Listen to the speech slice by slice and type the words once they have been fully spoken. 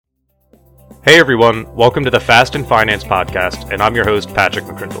Hey everyone, welcome to the Fast and Finance podcast, and I'm your host, Patrick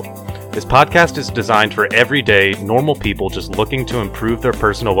McCrindle. This podcast is designed for everyday, normal people just looking to improve their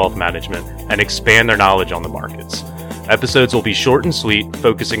personal wealth management and expand their knowledge on the markets. Episodes will be short and sweet,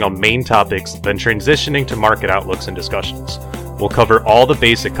 focusing on main topics, then transitioning to market outlooks and discussions. We'll cover all the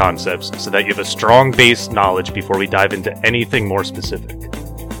basic concepts so that you have a strong base knowledge before we dive into anything more specific.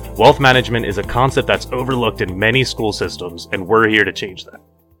 Wealth management is a concept that's overlooked in many school systems, and we're here to change that.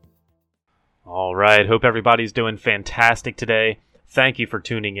 All right, hope everybody's doing fantastic today. Thank you for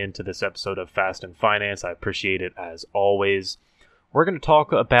tuning in to this episode of Fast and Finance. I appreciate it as always. We're going to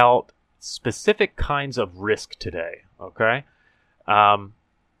talk about specific kinds of risk today, okay?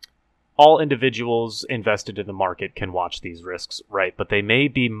 All individuals invested in the market can watch these risks, right? But they may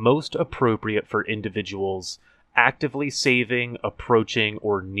be most appropriate for individuals actively saving, approaching,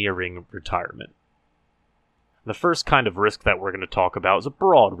 or nearing retirement. The first kind of risk that we're going to talk about is a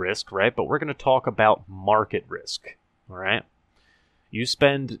broad risk, right? But we're going to talk about market risk, all right? You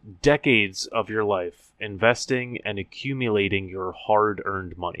spend decades of your life investing and accumulating your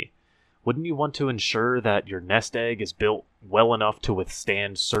hard-earned money. Wouldn't you want to ensure that your nest egg is built well enough to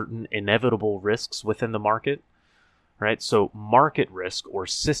withstand certain inevitable risks within the market, right? So market risk or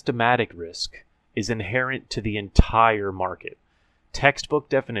systematic risk is inherent to the entire market. Textbook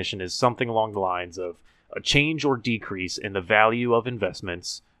definition is something along the lines of a change or decrease in the value of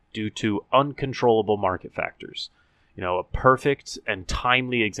investments due to uncontrollable market factors. You know, a perfect and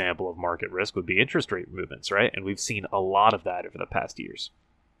timely example of market risk would be interest rate movements, right? And we've seen a lot of that over the past years.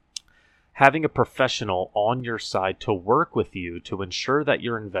 Having a professional on your side to work with you to ensure that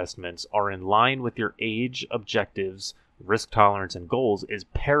your investments are in line with your age, objectives, risk tolerance, and goals is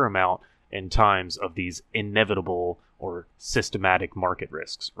paramount in times of these inevitable or systematic market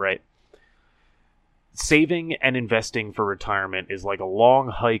risks, right? Saving and investing for retirement is like a long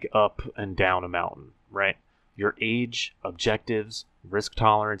hike up and down a mountain, right? Your age, objectives, risk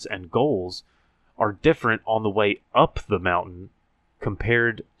tolerance, and goals are different on the way up the mountain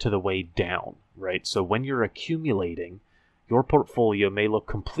compared to the way down, right? So when you're accumulating, your portfolio may look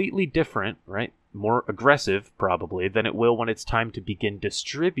completely different, right? More aggressive, probably, than it will when it's time to begin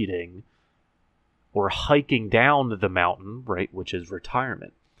distributing or hiking down the mountain, right? Which is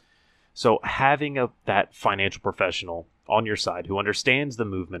retirement. So having that financial professional on your side who understands the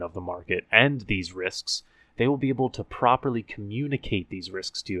movement of the market and these risks, they will be able to properly communicate these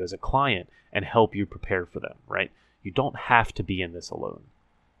risks to you as a client and help you prepare for them, right? You don't have to be in this alone.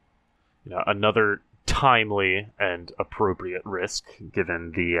 You know, another timely and appropriate risk,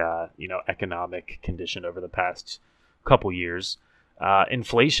 given the economic condition over the past couple years,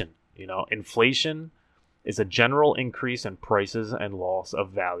 inflation. You know, inflation is a general increase in prices and loss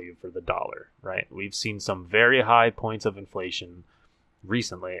of value for the dollar, right? We've seen some very high points of inflation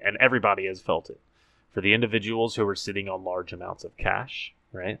recently, and everybody has felt it. For the individuals who were sitting on large amounts of cash,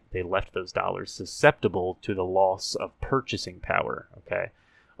 right, they left those dollars susceptible to the loss of purchasing power, okay?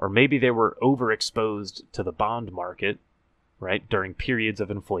 Or maybe they were overexposed to the bond market, right, during periods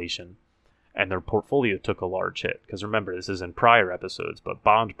of inflation, and their portfolio took a large hit. Because remember, this is in prior episodes, but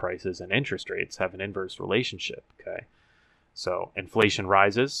bond prices and interest rates have an inverse relationship, okay? So inflation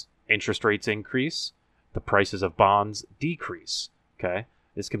rises, interest rates increase, the prices of bonds decrease, okay?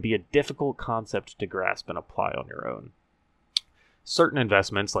 This can be a difficult concept to grasp and apply on your own. Certain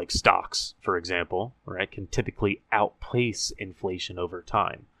investments, like stocks, for example, right, can typically outpace inflation over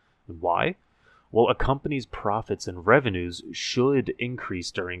time. And why? Well, a company's profits and revenues should increase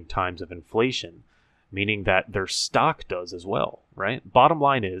during times of inflation, meaning that their stock does as well, right? Bottom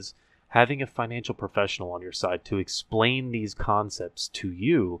line is, having a financial professional on your side to explain these concepts to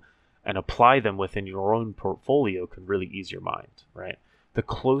you and apply them within your own portfolio can really ease your mind, right? The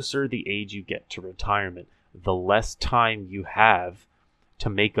closer the age you get to retirement, the less time you have to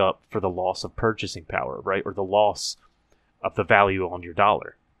make up for the loss of purchasing power, right? Or the loss of the value on your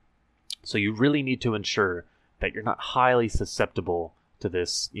dollar. So you really need to ensure that you're not highly susceptible to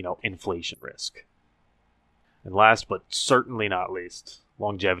this, inflation risk. And last but certainly not least,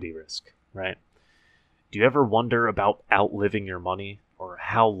 longevity risk, right? Do you ever wonder about outliving your money or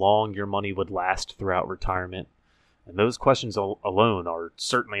how long your money would last throughout retirement? And those questions alone are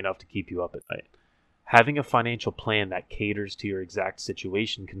certainly enough to keep you up at night. Having a financial plan that caters to your exact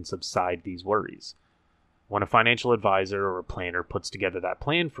situation can subside these worries. When a financial advisor or a planner puts together that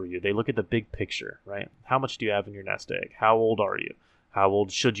plan for you, they look at the big picture, right? How much do you have in your nest egg? How old are you? How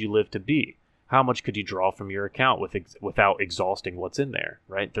old should you live to be? How much could you draw from your account without exhausting what's in there,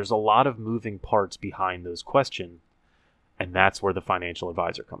 right? There's a lot of moving parts behind those questions, and that's where the financial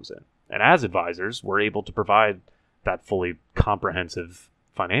advisor comes in. And as advisors, we're able to provide that fully comprehensive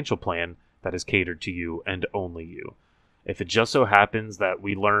financial plan that is catered to you and only you. If it just so happens that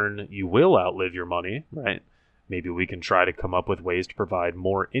we learn you will outlive your money, right? Maybe we can try to come up with ways to provide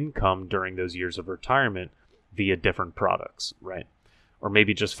more income during those years of retirement via different products, right? Or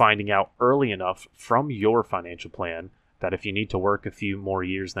maybe just finding out early enough from your financial plan that if you need to work a few more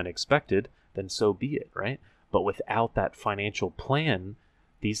years than expected, then so be it, right? But without that financial plan,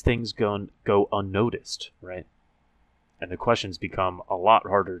 these things go unnoticed, right? And the questions become a lot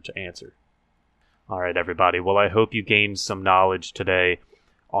harder to answer. All right, everybody. Well, I hope you gained some knowledge today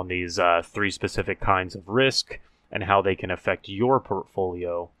on these 3 specific kinds of risk and how they can affect your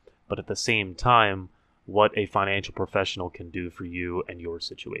portfolio, but at the same time, what a financial professional can do for you and your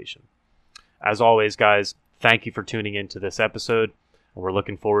situation. As always, guys, thank you for tuning into this episode, and we're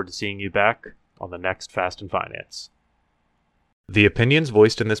looking forward to seeing you back on the next Fast and Finance. The opinions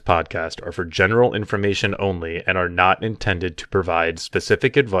voiced in this podcast are for general information only and are not intended to provide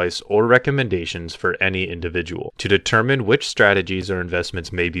specific advice or recommendations for any individual. To determine which strategies or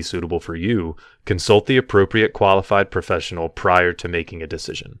investments may be suitable for you, consult the appropriate qualified professional prior to making a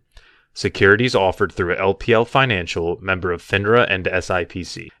decision. Securities offered through LPL Financial, member of FINRA and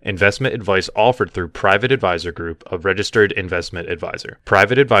SIPC. Investment advice offered through Private Advisor Group, a registered investment advisor.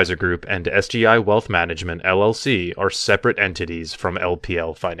 Private Advisor Group and SGI Wealth Management, LLC, are separate entities from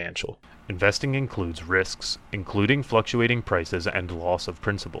LPL Financial. Investing includes risks, including fluctuating prices and loss of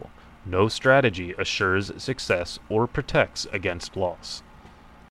principal. No strategy assures success or protects against loss.